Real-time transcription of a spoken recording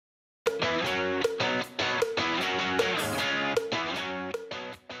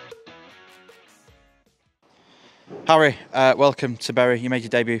Harry, welcome to Bury. You made your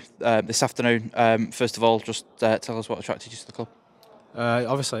debut this afternoon. First of all, just tell us what attracted you to the club.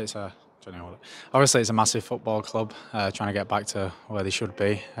 Obviously, obviously it's a massive football club trying to get back to where they should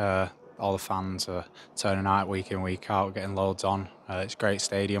be. All the fans are turning out week in, week out, getting loads on. It's a great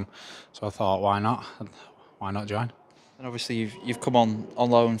stadium, so I thought, why not? Why not join? And obviously, you've come on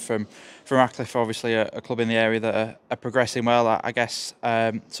loan from Ratcliffe, obviously a club in the area that are progressing well. I guess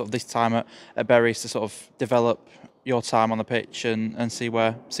sort of this time at Bury is to sort of develop your time on the pitch and see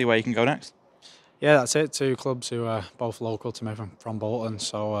where you can go next. Yeah, that's it. Two clubs who are both local to me from Bolton,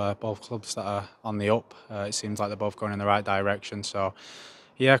 so both clubs that are on the up. It seems like they're both going in the right direction. So,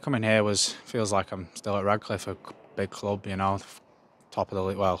 yeah, coming here feels like I'm still at Radcliffe, a big club, top of the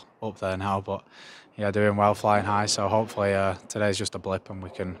league, well, up there now, but yeah, doing well, flying high. So hopefully today's just a blip and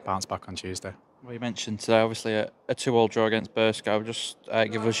we can bounce back on Tuesday. Well, you mentioned today, obviously a 2-2 draw against Burscough. Just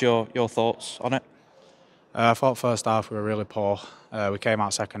give us your thoughts on it. I thought first half we were really poor. We came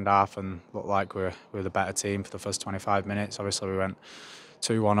out second half and looked like we were the better team for the first 25 minutes. Obviously we went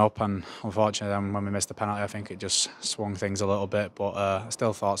 2-1 up, and unfortunately then when we missed the penalty I think it just swung things a little bit, but I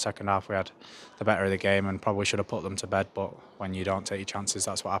still thought second half we had the better of the game and probably should have put them to bed, but when you don't take your chances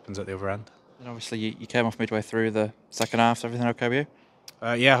that's what happens at the other end. And obviously you came off midway through the second half. Is everything okay with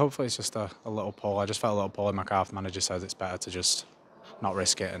you? Yeah, hopefully it's just a little pull. I just felt a little pull in my calf. The manager says it's better to just not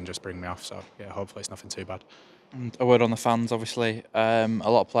risk it and just bring me off. So yeah, hopefully it's nothing too bad. And a word on the fans, obviously. A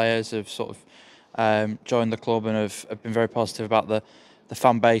lot of players have sort of joined the club and have been very positive about the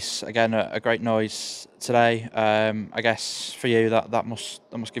fan base. Again, a great noise today. I guess for you that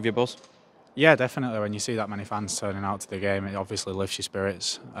must give you a buzz. Yeah, definitely. When you see that many fans turning out to the game, it obviously lifts your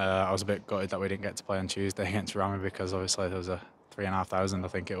spirits. I was a bit gutted that we didn't get to play on Tuesday against Rami because obviously there was a 3,500, I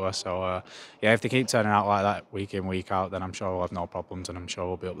think it was. So yeah, if they keep turning out like that week in, week out, then I'm sure we'll have no problems and I'm sure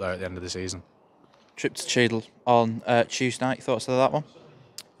we'll be up there at the end of the season. Trip to Cheadle on Tuesday night. Thoughts of that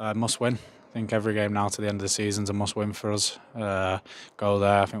one? Must win. I think every game now to the end of the season is a must win for us. Go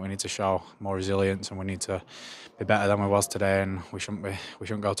there. I think we need to show more resilience and we need to be better than we was today, and we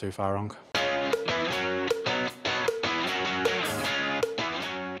shouldn't go too far wrong.